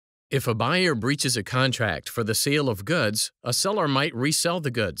If a buyer breaches a contract for the sale of goods, a seller might resell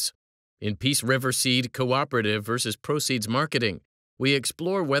the goods. In Peace River Seed Co-Operative versus Proseeds Marketing, we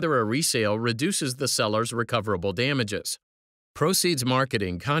explore whether a resale reduces the seller's recoverable damages. Proseeds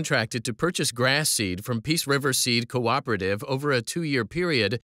Marketing contracted to purchase grass seed from Peace River Seed Co-Operative over a 2-year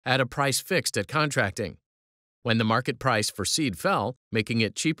period at a price fixed at contracting. When the market price for seed fell, making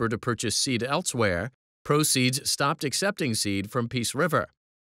it cheaper to purchase seed elsewhere, Proseeds stopped accepting seed from Peace River.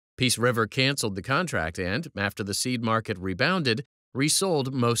 Peace River canceled the contract and, after the seed market rebounded,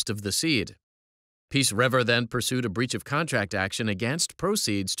 resold most of the seed. Peace River then pursued a breach of contract action against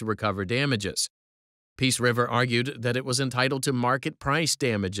Proseeds to recover damages. Peace River argued that it was entitled to market price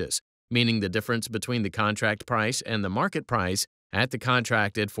damages, meaning the difference between the contract price and the market price at the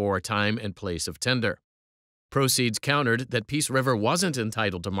contracted for time and place of tender. Proseeds countered that Peace River wasn't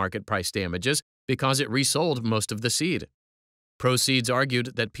entitled to market price damages because it resold most of the seed. Proseeds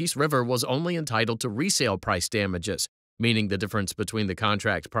argued that Peace River was only entitled to resale price damages, meaning the difference between the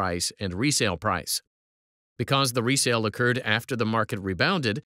contract price and resale price. Because the resale occurred after the market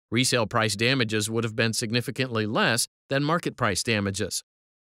rebounded, resale price damages would have been significantly less than market price damages.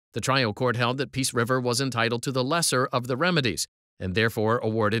 The trial court held that Peace River was entitled to the lesser of the remedies and therefore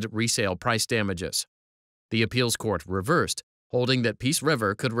awarded resale price damages. The appeals court reversed, holding that Peace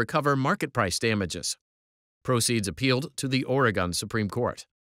River could recover market price damages. Proseeds appealed to the Oregon Supreme Court.